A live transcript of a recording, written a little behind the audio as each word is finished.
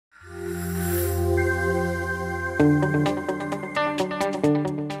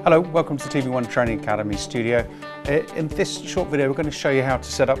Hello, welcome to the tvONE Training Academy studio. In this short video we're going to show you how to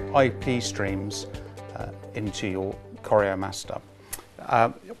set up IP streams into your CORIOmaster.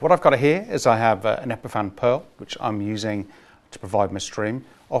 What I've got here is I have an Epiphan Pearl which I'm using to provide my stream.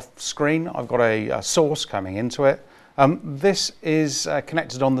 Off screen I've got a source coming into it. This is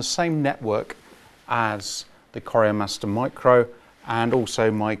connected on the same network as the CORIOmaster Micro and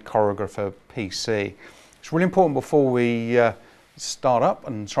also my Choreographer PC. It's really important before we start up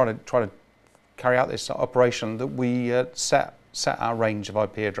and try to carry out this operation that we set our range of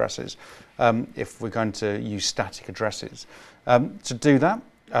IP addresses if we're going to use static addresses. To do that,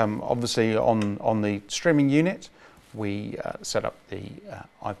 obviously on the streaming unit we set up the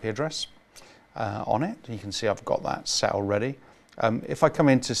IP address on it. You can see I've got that set already. If I come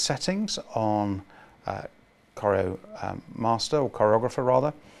into settings on CORIOmaster or Choreographer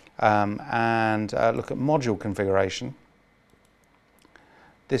rather, and look at module configuration,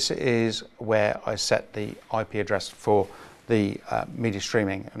 this is where I set the IP address for the media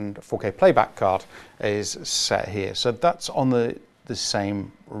streaming, and 4K playback card is set here. So that's on the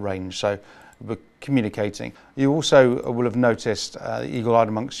same range, so we're communicating. You also will have noticed, eagle-eyed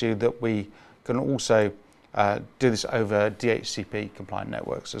amongst you, that we can also do this over DHCP compliant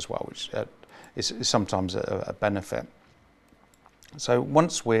networks as well, which is sometimes a benefit. So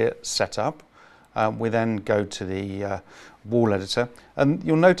once we're set up, we then go to the wall editor, and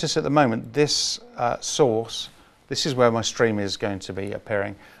you'll notice at the moment this source, this is where my stream is going to be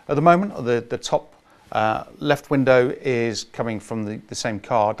appearing. At the moment the top left window is coming from the same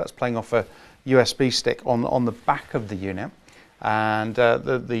card. That's playing off a USB stick on the back of the unit, and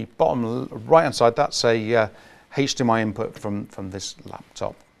the bottom right hand side, that's a HDMI input from this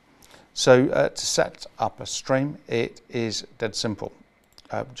laptop. So to set up a stream, it is dead simple.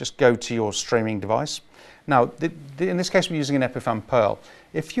 Just go to your streaming device. Now, in this case, we're using an Epiphan Pearl.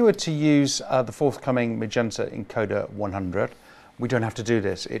 If you were to use the forthcoming Magenta encoder 100, we don't have to do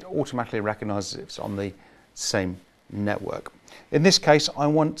this. It automatically recognizes it's on the same network. In this case, I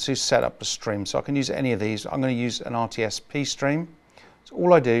want to set up a stream, so I can use any of these. I'm going to use an RTSP stream. So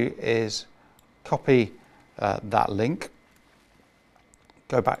all I do is copy that link,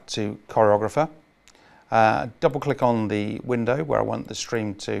 go back to Choreographer, double click on the window where I want the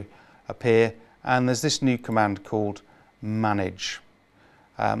stream to appear, and there's this new command called manage.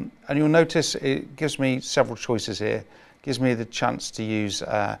 And you'll notice it gives me several choices here. It gives me the chance to use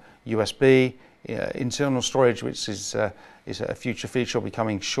USB, internal storage, which is a future feature will be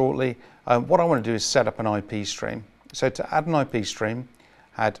coming shortly. What I want to do is set up an IP stream. So to add an IP stream,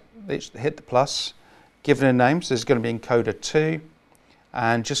 hit the plus, give it a name, so there's going to be encoder 2,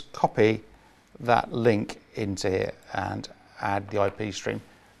 and just copy that link into here and add the IP stream.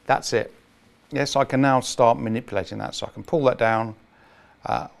 That's it. Yes, I can now start manipulating that, so I can pull that down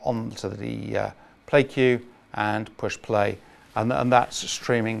onto the play queue and push play, and that's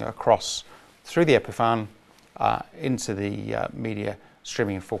streaming across through the Epiphan into the media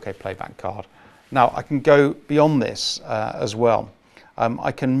streaming in 4K playback card. Now I can go beyond this as well.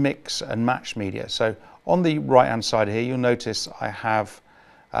 I can mix and match media. So on the right hand side here, you'll notice I have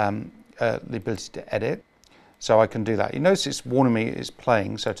the ability to edit, so I can do that. You notice it's warning me it's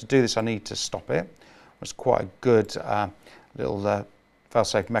playing, so to do this I need to stop it. It's quite a good little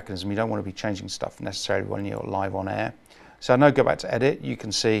fail-safe mechanism. You don't want to be changing stuff necessarily when you're live on air. So now go back to edit. You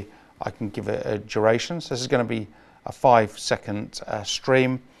can see I can give it a duration, so this is going to be a 5-second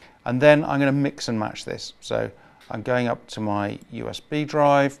stream, and then I'm going to mix and match this. So I'm going up to my USB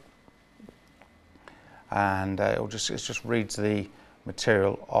drive, and it just reads the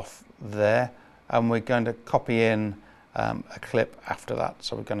material off there, and we're going to copy in a clip after that.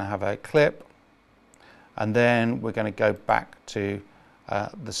 So we're going to have a clip, and then we're going to go back to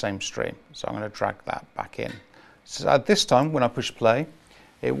the same stream. So I'm going to drag that back in. So at this time, when I push play,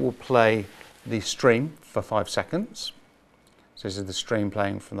 it will play the stream for 5 seconds. So this is the stream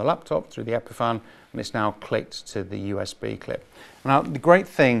playing from the laptop through the Epiphan, and it's now clicked to the USB clip. Now the great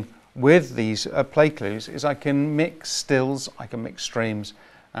thing with these play clues is I can mix stills, I can mix streams,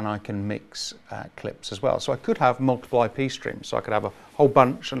 and I can mix clips as well. So I could have multiple IP streams, so I could have a whole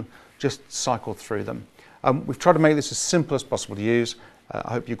bunch and just cycle through them. We've tried to make this as simple as possible to use.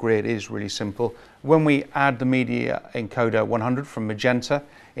 I hope you agree it is really simple. When we add the media encoder 100 from Magenta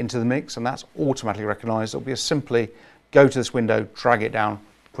into the mix, and that's automatically recognized, it'll be as simply go to this window, drag it down,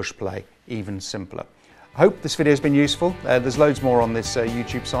 push play, even simpler. I hope this video has been useful. There's loads more on this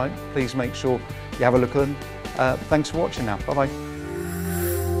YouTube site. Please make sure you have a look at them. Thanks for watching now. Bye bye.